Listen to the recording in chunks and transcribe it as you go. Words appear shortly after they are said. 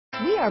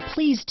We are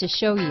pleased to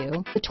show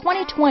you the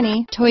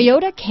 2020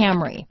 Toyota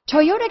Camry.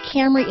 Toyota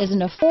Camry is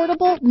an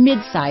affordable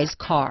mid-size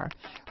car,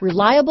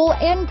 reliable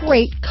and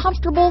great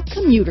comfortable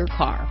commuter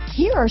car.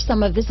 Here are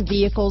some of this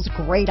vehicle's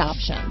great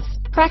options: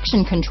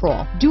 traction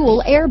control,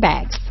 dual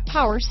airbags,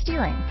 power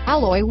steering,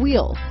 alloy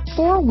wheels,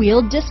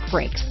 four-wheel disc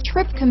brakes,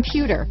 trip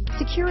computer,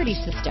 security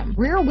system,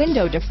 rear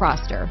window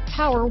defroster,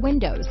 power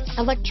windows,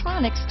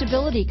 electronic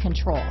stability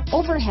control,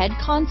 overhead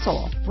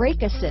console,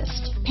 brake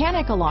assist,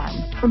 panic alarm,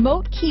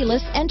 remote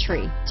keyless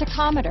entry,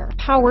 tachometer,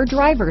 power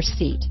driver's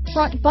seat,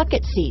 front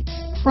bucket seats,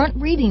 front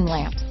reading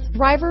lamps,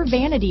 driver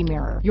vanity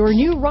mirror. Your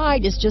new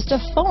ride is just a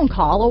phone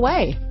call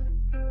away.